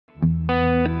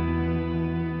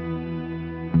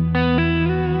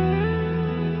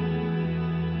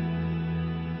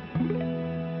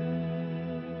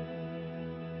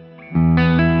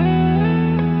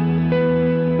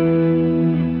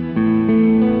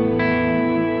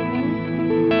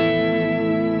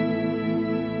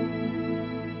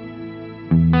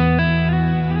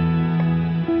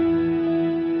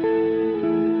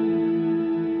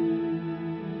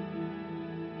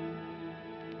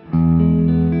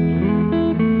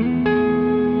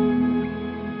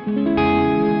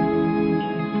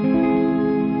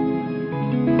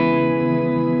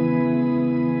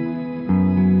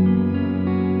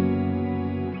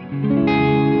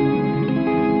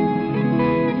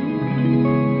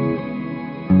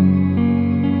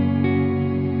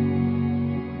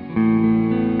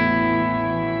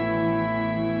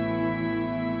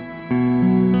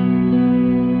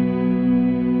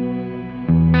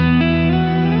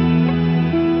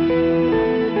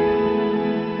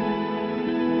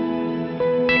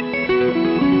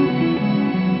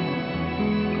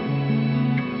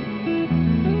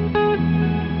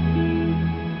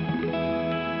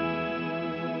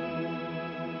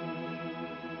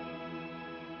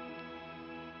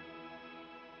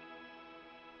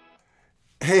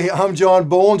Hey, I'm John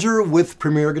Bollinger with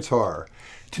Premier Guitar.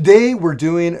 Today we're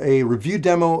doing a review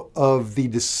demo of the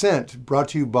Descent brought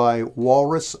to you by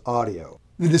Walrus Audio.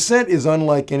 The Descent is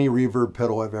unlike any reverb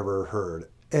pedal I've ever heard,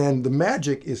 and the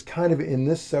magic is kind of in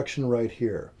this section right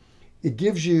here. It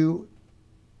gives you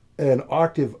an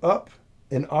octave up,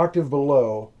 an octave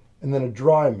below, and then a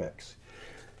dry mix.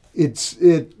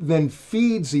 It then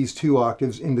feeds these two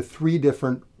octaves into three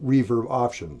different reverb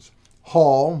options.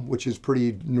 Hall, which is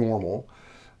pretty normal,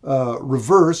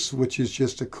 reverse, which is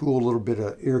just a cool little bit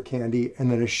of ear candy, and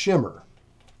then a shimmer.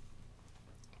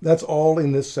 That's all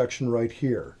in this section right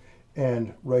here.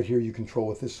 And right here you control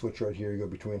with this switch right here. You go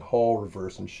between hall,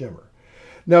 reverse, and shimmer.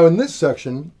 Now in this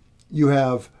section, you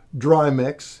have dry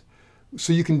mix,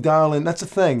 so you can dial in. That's the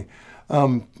thing.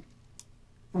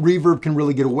 Reverb can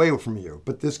really get away from you,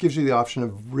 but this gives you the option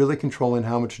of really controlling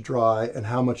how much dry and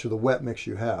how much of the wet mix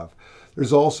you have.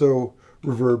 There's also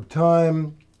reverb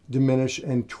time, diminish,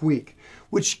 and tweak,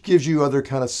 which gives you other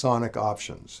kind of sonic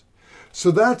options. So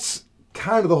that's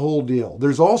kind of the whole deal.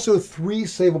 There's also three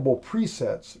savable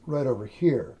presets right over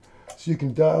here. So you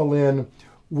can dial in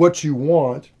what you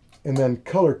want and then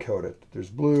color code it. There's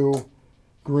blue,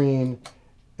 green,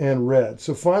 and red.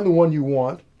 So find the one you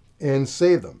want and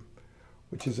save them,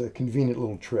 which is a convenient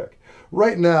little trick.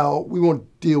 Right now, we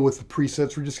won't deal with the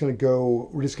presets. We're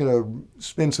just gonna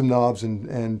spin some knobs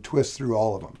and twist through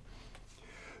all of them.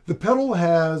 The pedal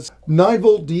has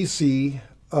 9-volt DC,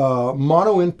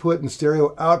 mono input and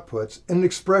stereo outputs, and an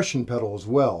expression pedal as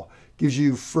well. Gives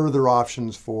you further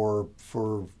options for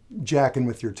jacking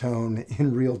with your tone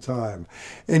in real time,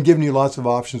 and giving you lots of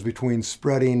options between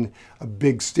spreading a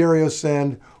big stereo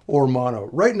send or mono.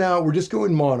 Right now, we're just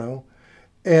going mono,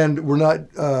 and we're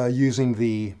not using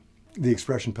the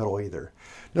expression pedal either.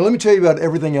 Now let me tell you about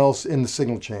everything else in the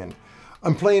signal chain.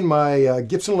 I'm playing my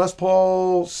Gibson Les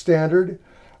Paul Standard.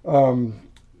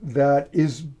 That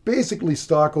is basically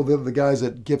stock, although the guys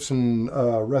at Gibson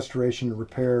Restoration and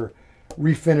Repair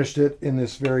refinished it in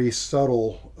this very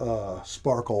subtle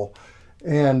sparkle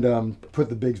and put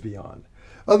the Bigsby on.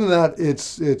 Other than that,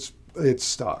 it's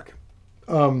stock.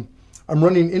 I'm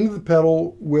running into the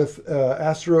pedal with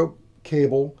Astro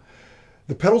cable.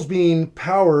 The pedal's being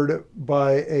powered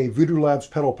by a Voodoo Labs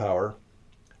pedal power.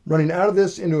 Running out of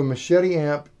this into a Machete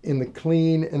amp in the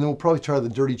clean, and then we'll probably try the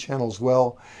dirty channel as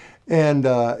well. And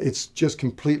it's just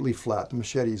completely flat. The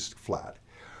Machete's flat.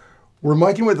 We're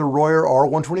miking with a Royer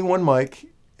R121 mic,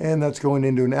 and that's going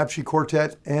into an Apogee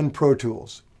Quartet and Pro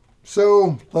Tools.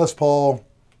 So Les Paul,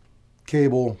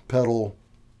 cable, pedal,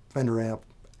 Fender amp,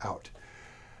 out.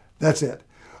 That's it.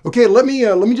 Okay, let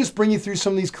me just bring you through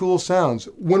some of these cool sounds.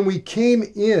 When we came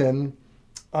in,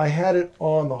 I had it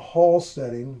on the hall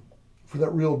setting for that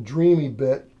real dreamy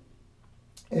bit,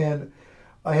 and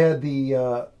I had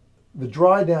the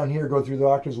dry down here go through the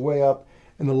octaves way up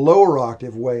and the lower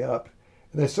octave way up,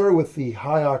 and I started with the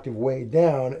high octave way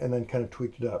down and then kind of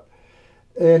tweaked it up,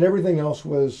 and everything else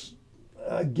was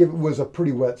a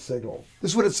pretty wet signal.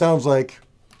 This is what it sounds like,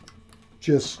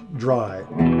 just dry.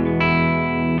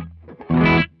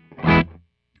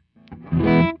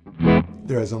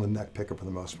 There it is on the neck pickup for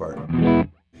the most part.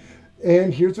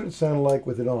 And here's what it sounded like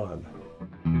with it on.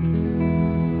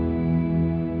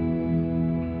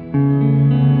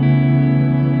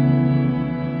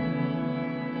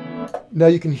 Now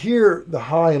you can hear the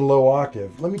high and low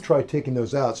octave. Let me try taking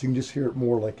those out so you can just hear it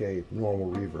more like a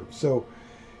normal reverb. So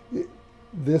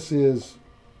this is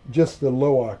just the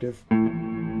low octave.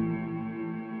 And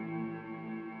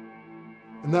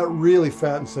that really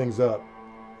fattens things up.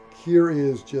 Here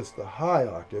is just the high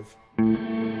octave.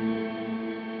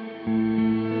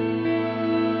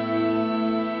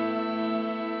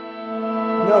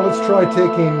 Now let's try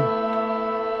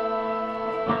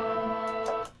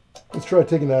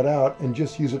taking that out and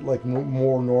just use it like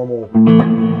more normal,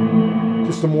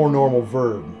 just a more normal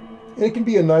verb. And it can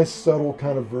be a nice subtle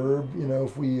kind of verb, you know,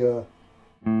 if we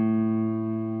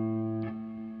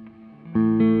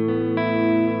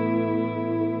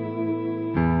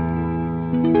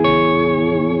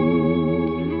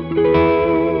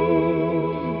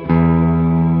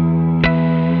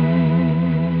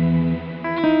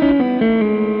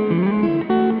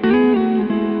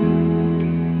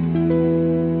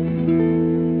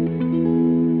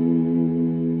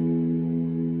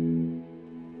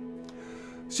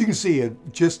So you can see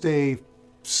just a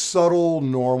subtle,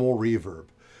 normal reverb.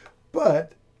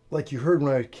 But like you heard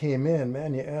when I came in,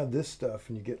 man, you add this stuff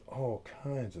and you get all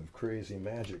kinds of crazy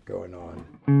magic going on.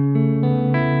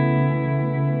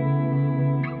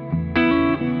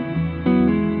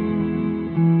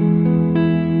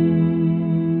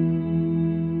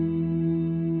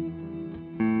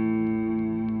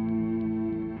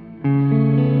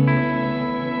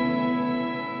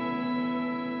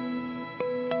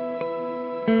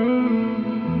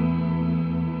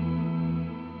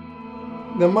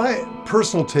 Now my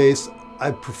personal taste,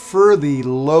 I prefer the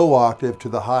low octave to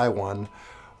the high one.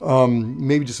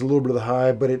 Maybe just a little bit of the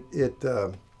high, but it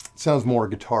sounds more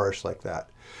guitarish like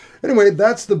that. Anyway,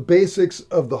 that's the basics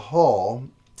of the Hall.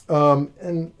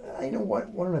 And you know what?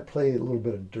 Why don't I play a little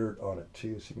bit of dirt on it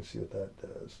too, so you can see what that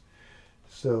does.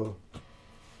 So.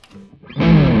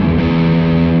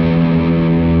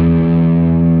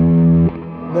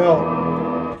 Now,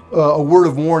 a word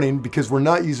of warning, because we're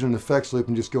not using an effects loop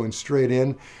and just going straight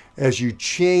in. As you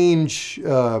change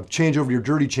over your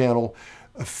dirty channel,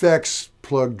 effects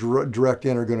plugged direct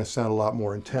in are going to sound a lot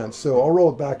more intense. So I'll roll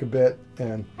it back a bit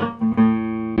and.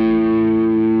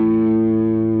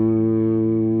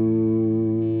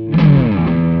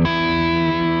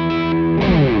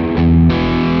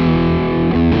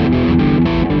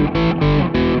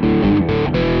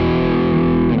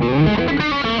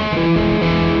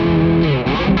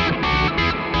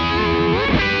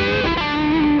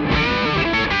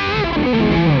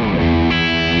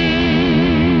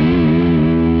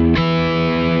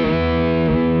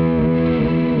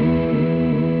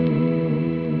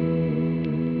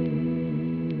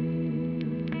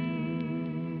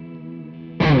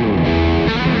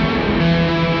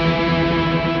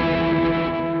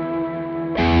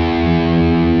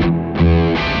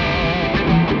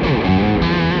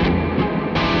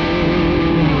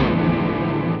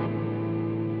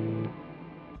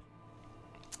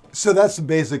 So that's the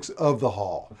basics of the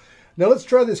Hall. Now let's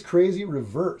try this crazy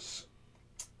reverse.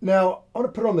 Now I'm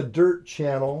going to put it on the dirt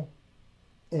channel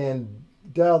and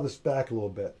dial this back a little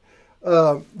bit.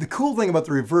 The cool thing about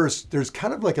the reverse, there's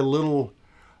kind of like a little,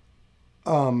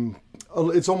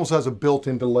 it almost has a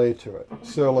built-in delay to it.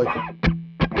 So like,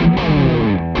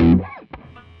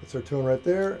 that's our tone right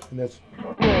there, and that's.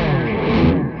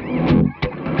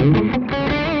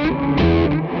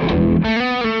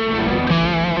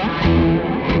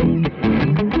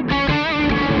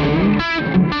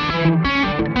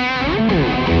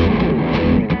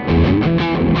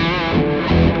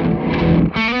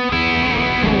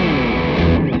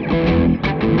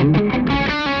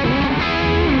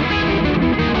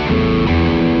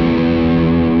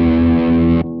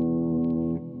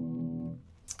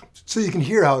 So you can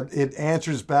hear how it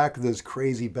answers back those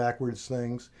crazy backwards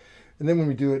things. And then when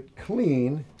we do it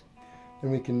clean,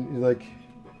 then we can like.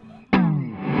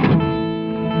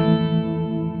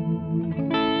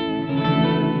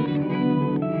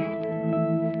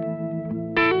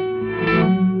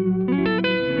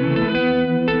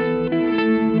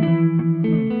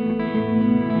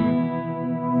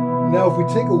 Now if we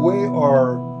take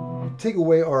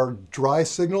away our dry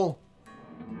signal,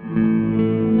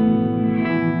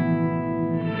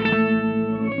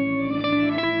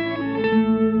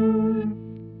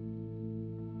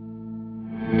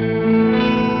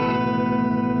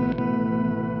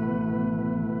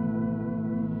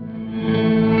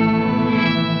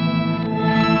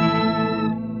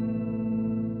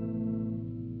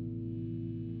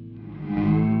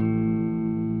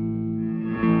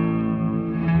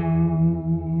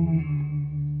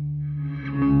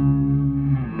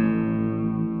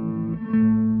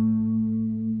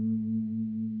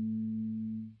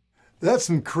 that's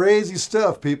some crazy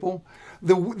stuff, people.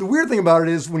 The weird thing about it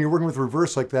is when you're working with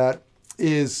reverse like that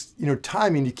is, you know,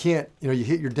 timing, you can't, you know, you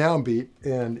hit your downbeat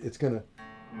and it's gonna.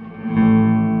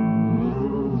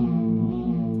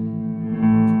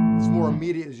 It's more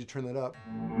immediate as you turn that up.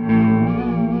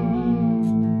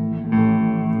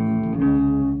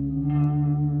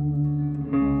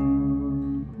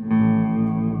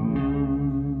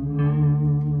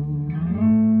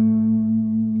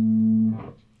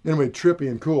 Anyway, trippy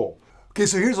and cool. Okay,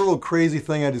 so here's a little crazy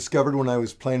thing I discovered when I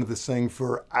was playing with this thing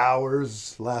for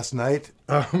hours last night.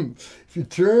 If you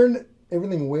turn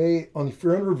everything if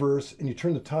you're in reverse and you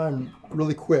turn the time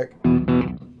really quick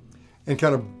and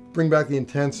kind of bring back the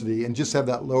intensity and just have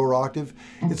that lower octave,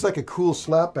 it's like a cool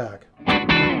slapback.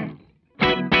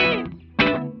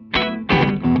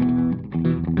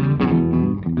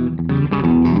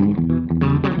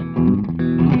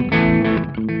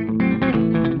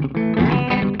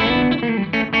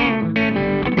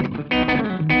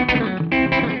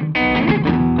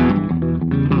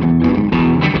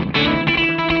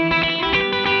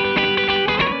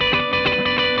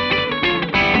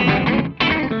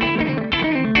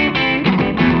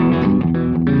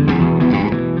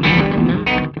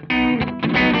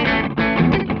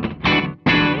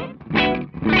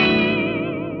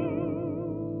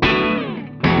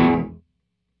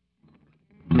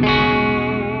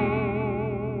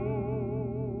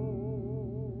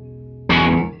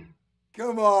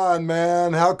 Come on,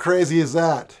 man. How crazy is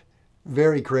that?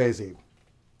 Very crazy.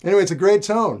 Anyway, it's a great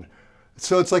tone.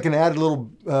 So it's like an added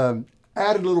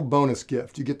little bonus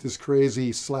gift. You get this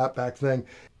crazy slapback thing.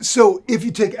 So if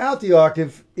you take out the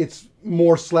octave, it's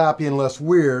more slappy and less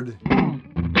weird.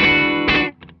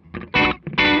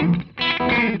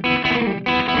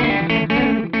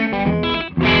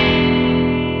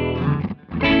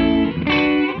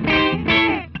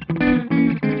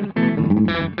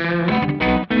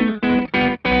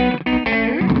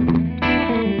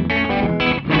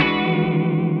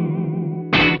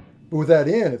 But with that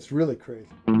in, it's really crazy.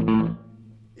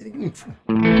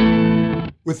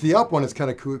 With the up one, it's kind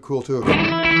of cool too.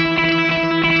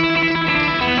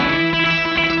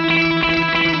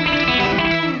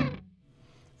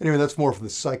 Anyway, that's more for the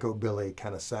psychobilly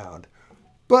kind of sound,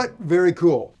 but very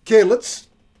cool. Okay, let's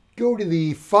go to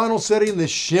the final setting, the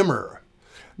shimmer.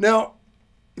 Now,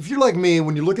 if you're like me,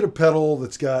 when you look at a pedal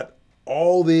that's got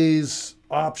all these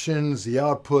options, the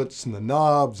outputs and the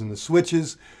knobs and the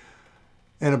switches,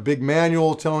 and a big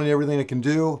manual telling you everything it can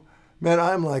do, man,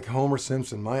 I'm like Homer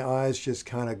Simpson. My eyes just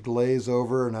kind of glaze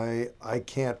over and I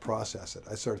can't process it.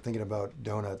 I start thinking about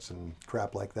donuts and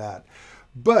crap like that.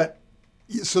 But,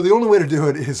 so the only way to do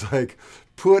it is like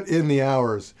put in the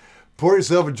hours. Pour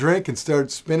yourself a drink and start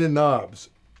spinning knobs.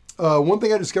 One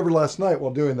thing I discovered last night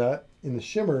while doing that, in the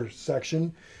shimmer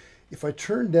section, if I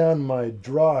turn down my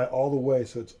dry all the way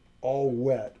so it's all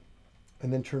wet,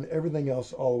 and then turn everything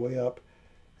else all the way up,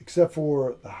 except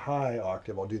for the high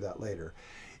octave, I'll do that later.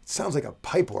 It sounds like a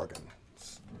pipe organ.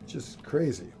 It's just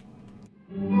crazy.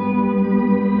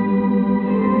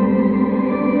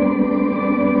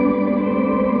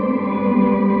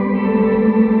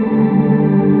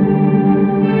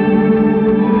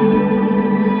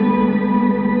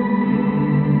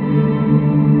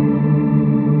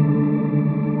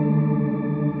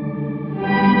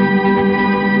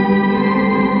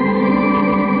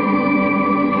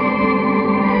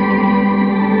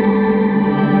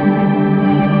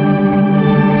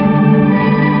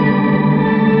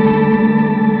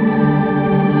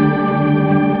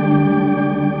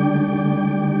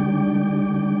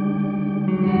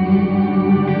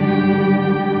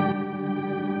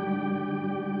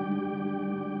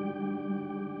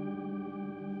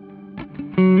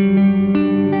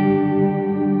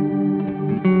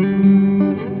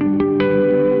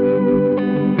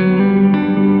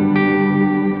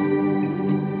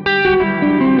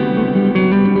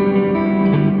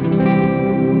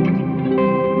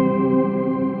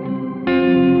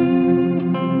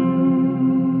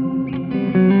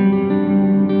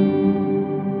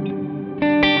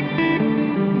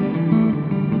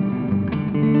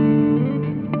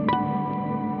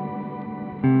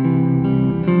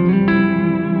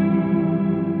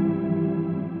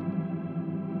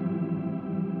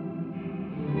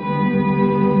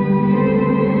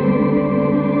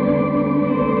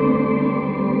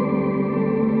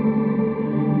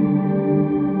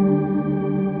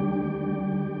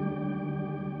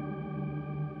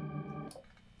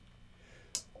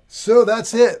 So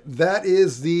that's it. That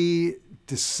is the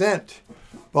Descent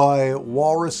by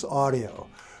Walrus Audio.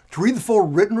 To read the full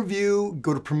written review,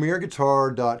 go to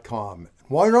premierguitar.com.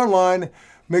 While you're online,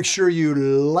 make sure you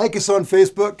like us on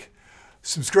Facebook,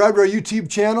 subscribe to our YouTube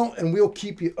channel, and we'll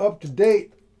keep you up to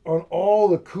date on all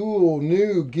the cool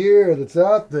new gear that's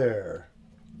out there.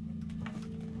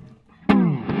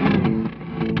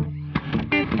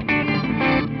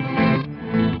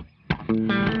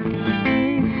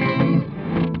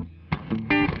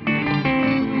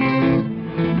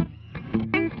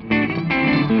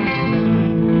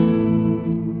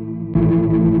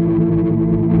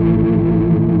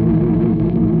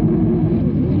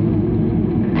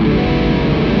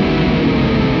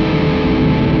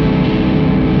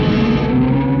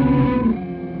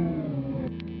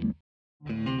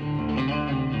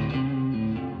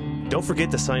 Don't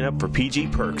forget to sign up for PG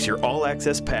Perks, your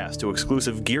all-access pass to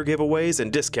exclusive gear giveaways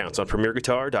and discounts on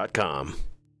premierguitar.com.